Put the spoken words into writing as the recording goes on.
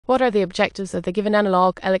What are the objectives of the given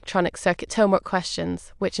analog electronic circuit homework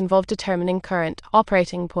questions, which involve determining current,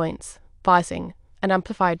 operating points, biasing, and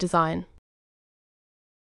amplifier design?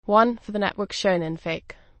 1. For the network shown in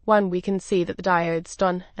Fig. 1, we can see that the diodes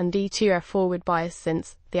D1 and D2 are forward biased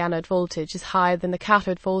since the anode voltage is higher than the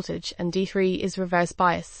cathode voltage, and D3 is reverse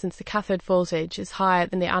biased since the cathode voltage is higher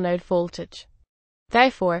than the anode voltage.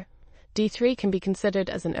 Therefore, D3 can be considered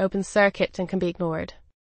as an open circuit and can be ignored.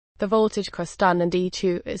 The voltage across D1 and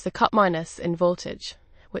D2 is the cut minus in voltage,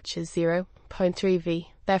 which is 0.3 V.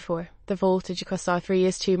 Therefore, the voltage across R3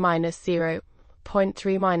 is 2 minus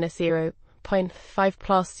 0.3 minus 0.5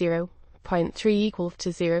 plus 0.3 equal to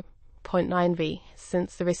 0.9 V.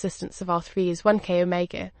 Since the resistance of R3 is 1K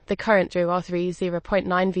ohmega, the current through R3 is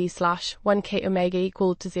 0.9 V slash 1K ohmega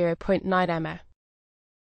equal to 0.9 mA.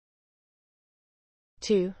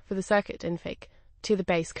 2. For the circuit in Fig. 2, the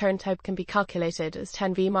base current type can be calculated as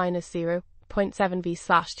 10 V minus 0.7 V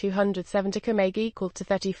slash 270 ohmega equal to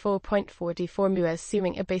 34.44 mu,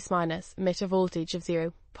 assuming a base minus emitter voltage of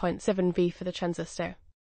 0.7 V for the transistor.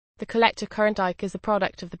 The collector current I is the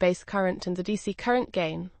product of the base current and the DC current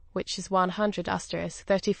gain, which is 100 asterisk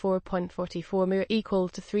 34.44 mu equal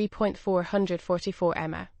to 3.444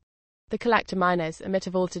 mA. The collector minus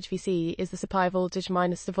emitter voltage VC is the supply voltage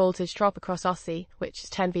minus the voltage drop across RC, which is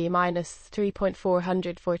 10 V minus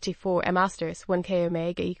 3.444 m asterisk 1K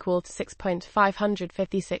omega equal to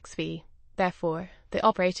 6.556 V. Therefore, the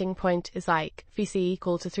operating point is like VC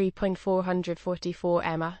equal to 3.444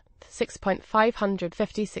 m,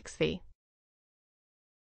 6.556 V.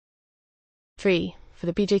 3. For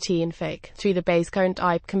the BJT in Fig. 3, the base current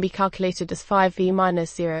I can be calculated as 5 V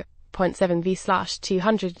minus 0.7 V slash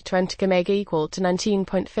 220 omega equal to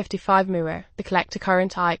 19.55 mu. The collector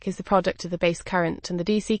current I is the product of the base current and the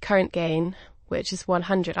DC current gain, which is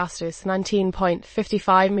 100 asterisk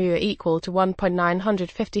 19.55 mu equal to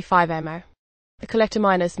 1.955 mA. The collector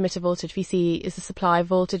minus emitter voltage VC is the supply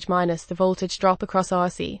voltage minus the voltage drop across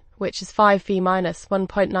RC, which is 5 V minus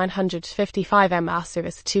 1.955 m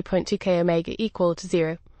asterisk 2.2 K omega equal to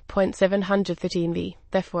 0.713 V.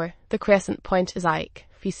 Therefore, the quiescent point is like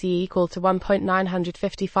VC equal to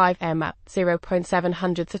 1.955 m at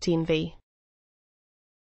 0.713 V.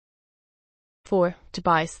 4. To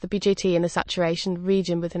bias the BJT in the saturation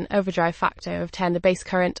region with an overdrive factor of 10, the base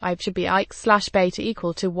current I should be I slash beta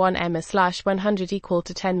equal to 1 m slash 100 equal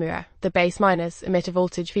to 10 mu. The base minus emitter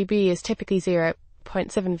voltage VB is typically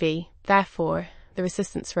 0.7 V. Therefore, the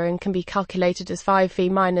resistance rho can be calculated as 5 V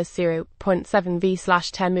minus 0.7 V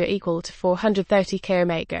slash 10 mu equal to 430 K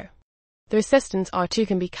omega. The resistance R2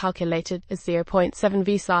 can be calculated as 0.7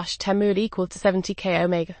 V slash 10 mu equal to 70 K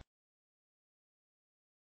omega.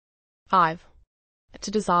 5. To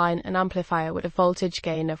design an amplifier with a voltage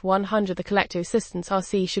gain of 100, the collector resistance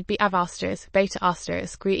RC should be AV asterisk beta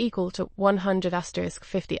asterisk Re equal to 100 asterisk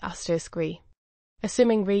 50 asterisk Re.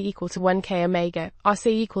 Assuming Re equal to 1K omega, RC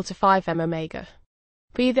equal to 5 m omega.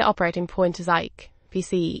 B, the operating point is IC,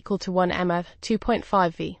 VC equal to 1 m of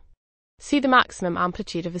 2.5 V. See the maximum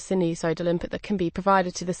amplitude of a sinusoidal input that can be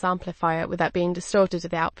provided to this amplifier without being distorted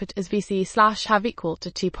at the output as VC slash have equal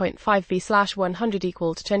to 2.5 V slash 100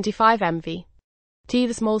 equal to 25 mV. T,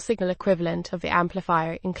 the small signal equivalent of the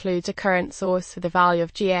amplifier, includes a current source with the value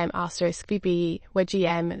of GM asterisk VBE, where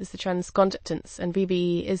GM is the transconductance and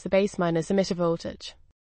VBE is the base minus emitter voltage.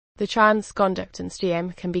 The transconductance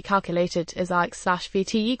GM can be calculated as IX slash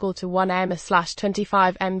VT equal to 1 m slash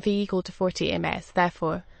 25 mV equal to 40 ms.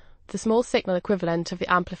 Therefore, the small signal equivalent of the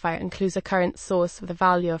amplifier includes a current source with a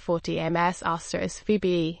value of 40 ms asterisk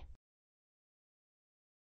VBE.